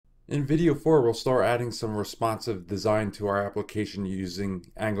In video 4, we'll start adding some responsive design to our application using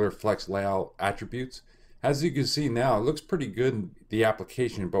Angular Flex Layout attributes. As you can see now, it looks pretty good, the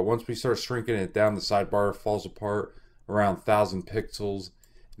application, but once we start shrinking it down, the sidebar falls apart around 1000 pixels.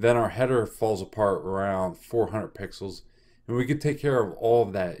 Then our header falls apart around 400 pixels. And we can take care of all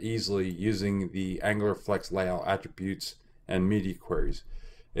of that easily using the Angular Flex Layout attributes and media queries.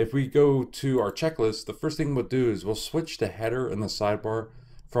 If we go to our checklist, the first thing we'll do is we'll switch the header and the sidebar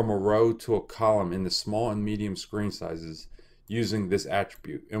from a row to a column in the small and medium screen sizes using this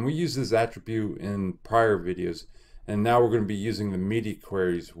attribute. And we use this attribute in prior videos, and now we're going to be using the media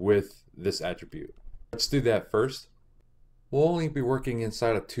queries with this attribute. Let's do that first. We'll only be working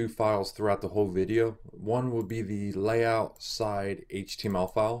inside of 2 files throughout the whole video. One will be the layout side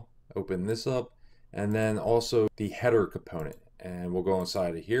HTML file. Open this up, and then also the header component. And we'll go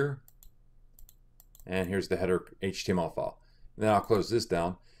inside of here, and here's the header HTML file. Then I'll close this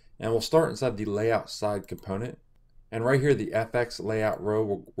down, and we'll start inside the layout side component. And right here, the fx layout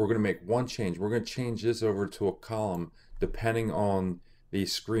row, we're going to make one change. We're going to change this over to a column depending on the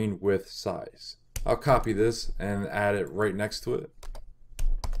screen width size. I'll copy this and add it right next to it.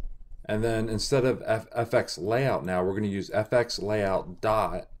 And then instead of fx layout now, we're going to use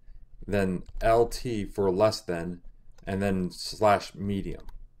fxLayout then LT for less than, and then /medium.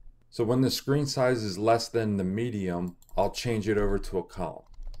 So when the screen size is less than the medium, I'll change it over to a column.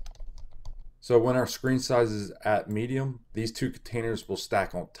 So when our screen size is at medium, these 2 containers will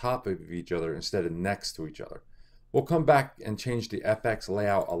stack on top of each other instead of next to each other. We'll come back and change the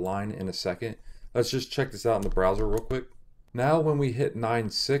fxLayoutAlign in a second. Let's just check this out in the browser real quick. Now when we hit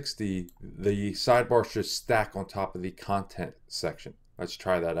 960, the sidebar should stack on top of the content section. Let's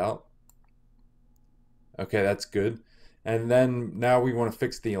try that out. Okay, that's good. And then now we want to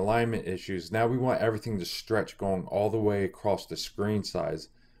fix the alignment issues. Now we want everything to stretch going all the way across the screen size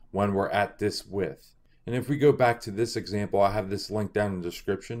when we're at this width. And if we go back to this example, I have this link down in the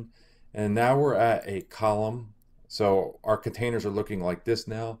description. And now we're at a column. So our containers are looking like this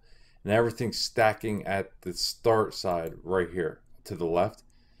now. And everything's stacking at the start side right here to the left.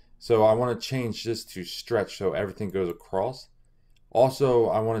 So I want to change this to stretch so everything goes across. Also,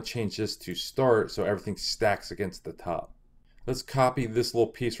 I want to change this to start so everything stacks against the top. Let's copy this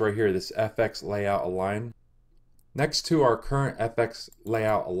little piece right here, this fxLayoutAlign. Next to our current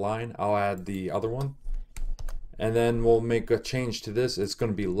fxLayoutAlign, I'll add the other one. And then we'll make a change to this. It's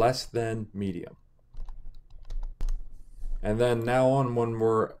going to be less than medium. And then now on, when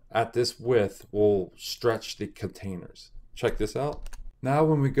we're at this width, we'll stretch the containers. Check this out. Now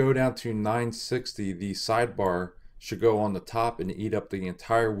when we go down to 960, the sidebar should go on the top and eat up the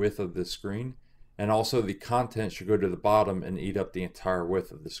entire width of the screen, and also the content should go to the bottom and eat up the entire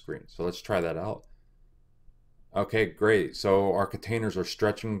width of the screen. So let's try that out. Okay, great. So our containers are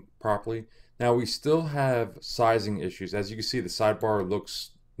stretching properly. Now we still have sizing issues. As you can see, the sidebar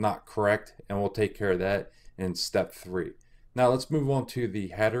looks not correct, and we'll take care of that in step 3. Now let's move on to the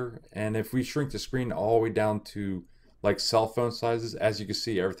header, and if we shrink the screen all the way down to like cell phone sizes, as you can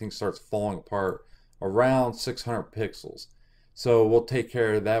see, everything starts falling apart around 600 pixels. So we'll take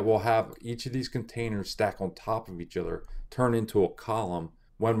care of that. We'll have each of these containers stack on top of each other, turn into a column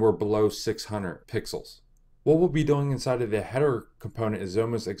when we're below 600 pixels. What we'll be doing inside of the header component is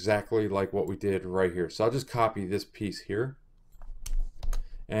almost exactly like what we did right here. So I'll just copy this piece here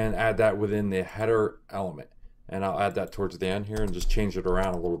and add that within the header element. And I'll add that towards the end here and just change it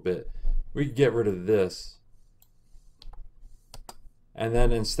around a little bit. We can get rid of this. And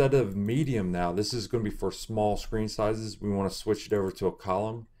then instead of medium now, this is going to be for small screen sizes. We want to switch it over to a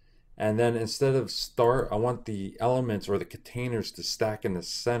column. And then instead of start, I want the elements or the containers to stack in the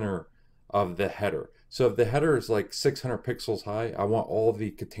center of the header. So if the header is like 600 pixels high, I want all the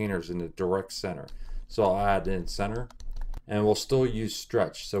containers in the direct center. So I'll add in center, and we'll still use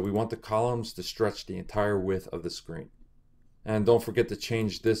stretch. So we want the columns to stretch the entire width of the screen. And don't forget to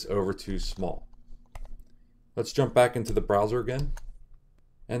change this over to small. Let's jump back into the browser again.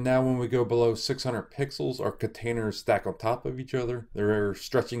 And now when we go below 600 pixels, our containers stack on top of each other. They're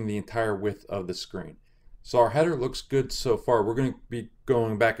stretching the entire width of the screen. So our header looks good so far. We're going to be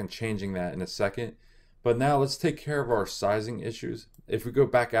going back and changing that in a second. But now let's take care of our sizing issues. If we go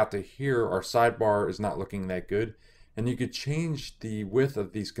back out to here, our sidebar is not looking that good. And you could change the width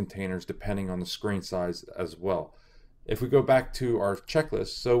of these containers depending on the screen size as well. If we go back to our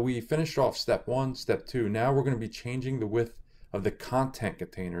checklist, so we finished off step 1, step 2. Now we're going to be changing the width of the content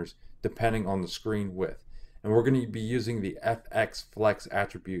containers depending on the screen width. And we're going to be using the fxFlex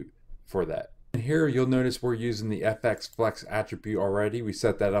attribute for that. And here you'll notice we're using the fxFlex attribute already. We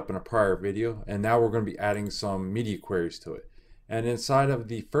set that up in a prior video, and now we're going to be adding some media queries to it. And inside of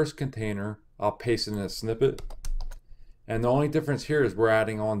the first container, I'll paste in a snippet. And the only difference here is we're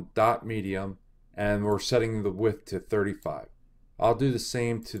adding on dot medium and we're setting the width to 35. I'll do the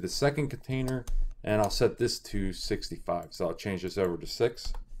same to the second container and I'll set this to 65. So I'll change this over to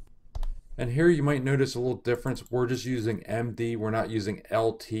 6. And here you might notice a little difference. We're just using MD. We're not using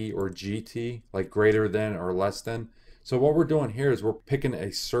LT or GT, like greater than or less than. So what we're doing here is we're picking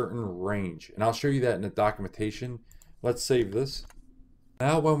a certain range. And I'll show you that in the documentation. Let's save this.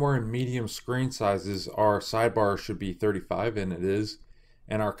 Now when we're in medium screen sizes, our sidebar should be 35, and it is.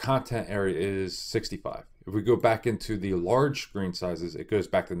 And our content area is 65. If we go back into the large screen sizes, it goes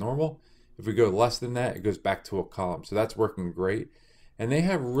back to normal. If we go less than that, it goes back to a column. So that's working great. And they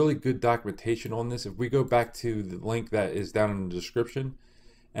have really good documentation on this. If we go back to the link that is down in the description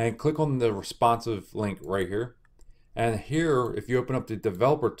and click on the responsive link right here. And here, if you open up the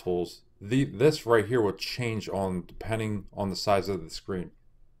developer tools, this right here will change depending on the size of the screen.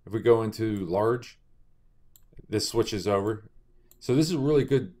 If we go into large, this switches over. So this is a really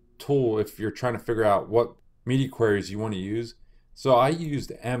good tool if you're trying to figure out what media queries you want to use. So I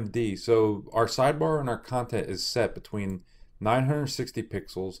used MD. So our sidebar and our content is set between 960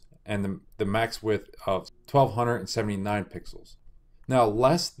 pixels and the max width of 1279 pixels. Now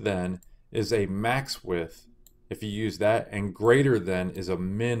less than is a max width if you use that, and greater than is a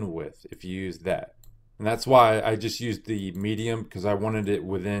min width if you use that. And that's why I just used the medium, because I wanted it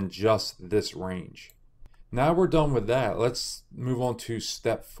within just this range. Now we're done with that. Let's move on to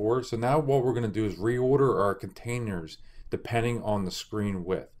step 4. So now what we're going to do is reorder our containers depending on the screen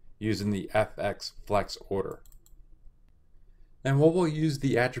width using the fxFlexOrder. And what we'll use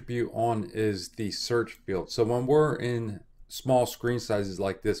the attribute on is the search field. So when we're in small screen sizes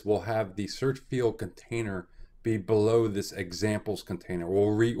like this, we'll have the search field container be below this examples container.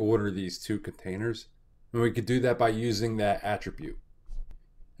 We'll reorder these two containers, and we could do that by using that attribute.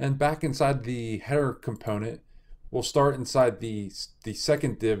 And back inside the header component, we'll start inside the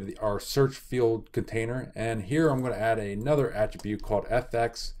second div, our search field container, and here I'm going to add another attribute called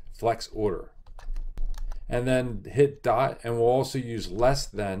fxFlexOrder. And then hit dot, and we'll also use less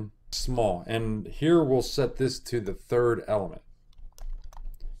than small, and here we'll set this to the third element.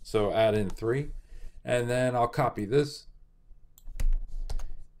 So add in 3. And then I'll copy this.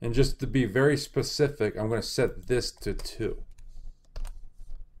 And just to be very specific, I'm going to set this to 2.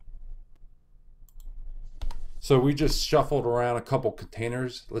 So we just shuffled around a couple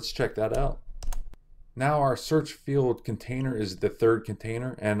containers. Let's check that out. Now our search field container is the third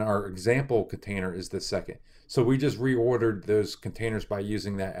container and our example container is the second. So we just reordered those containers by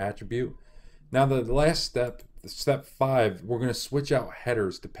using that attribute. Now the last step, step 5, we're going to switch out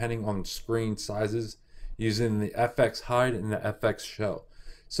headers depending on screen sizes using the fxHide and the fxShow.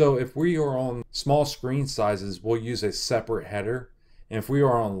 So if we are on small screen sizes, we'll use a separate header. And if we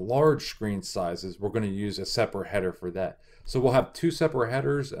are on large screen sizes, we're going to use a separate header for that. So we'll have 2 separate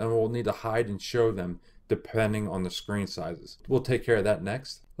headers and we'll need to hide and show them depending on the screen sizes. We'll take care of that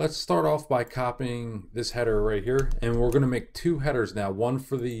next. Let's start off by copying this header right here. And we're going to make 2 headers now, one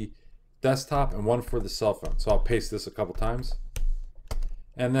for the desktop and one for the cell phone. So I'll paste this a couple times.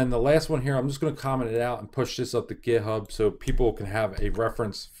 And then the last one here, I'm just going to comment it out and push this up to GitHub so people can have a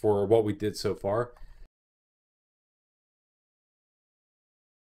reference for what we did so far.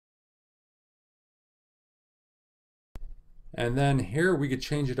 And then here we could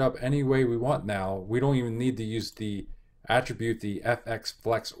change it up any way we want now. We don't even need to use the attribute, the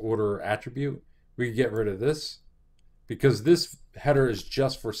fxFlexOrder attribute. We could get rid of this because this header is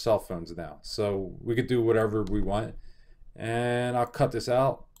just for cell phones now. So we could do whatever we want. And I'll cut this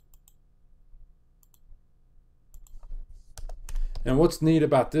out. And what's neat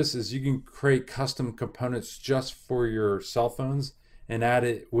about this is you can create custom components just for your cell phones and add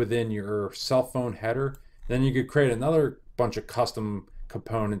it within your cell phone header. Then you could create another bunch of custom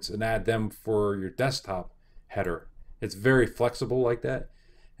components and add them for your desktop header. It's very flexible like that.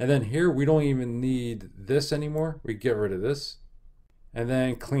 And then here we don't even need this anymore. We get rid of this. And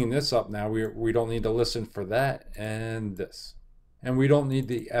then clean this up now. We don't need to listen for that and this. And we don't need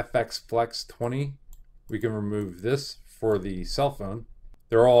the fxFlex.lt. We can remove this for the cell phone.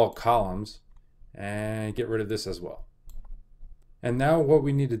 They're all columns. And get rid of this as well. And now what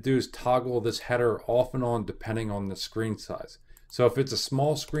we need to do is toggle this header off and on depending on the screen size. So if it's a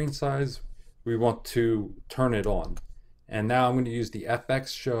small screen size, we want to turn it on. And now I'm going to use the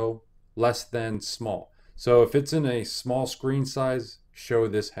fxShow less than small. So if it's in a small screen size, show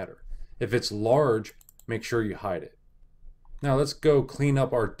this header. If it's large, make sure you hide it. Now let's go clean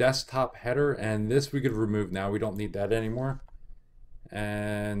up our desktop header, and this we could remove now. We don't need that anymore.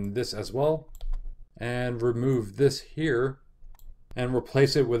 And this as well. And remove this here. and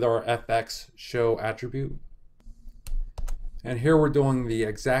replace it with our fxShow attribute. And here we're doing the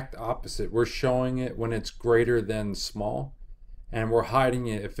exact opposite. We're showing it when it's greater than small, and we're hiding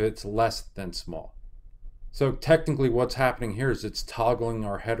it if it's less than small. So technically what's happening here is it's toggling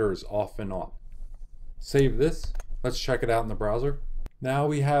our headers off and on. Save this. Let's check it out in the browser. Now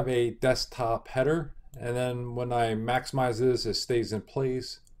we have a desktop header, and then when I maximize this, it stays in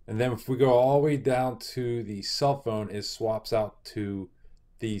place. And then if we go all the way down to the cell phone, it swaps out to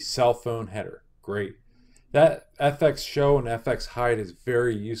the cell phone header. Great. That fxShow and fxHide is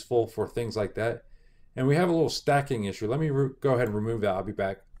very useful for things like that. And we have a little stacking issue. Let me go ahead and remove that. I'll be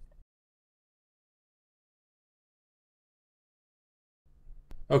back.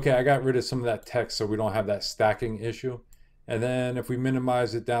 Okay, I got rid of some of that text so we don't have that stacking issue. And then if we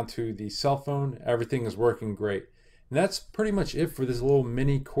minimize it down to the cell phone, everything is working great. And that's pretty much it for this little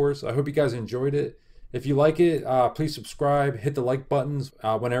mini course. I hope you guys enjoyed it. If you like it, please subscribe, hit the like buttons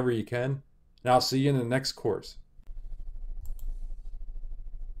whenever you can. And I'll see you in the next course.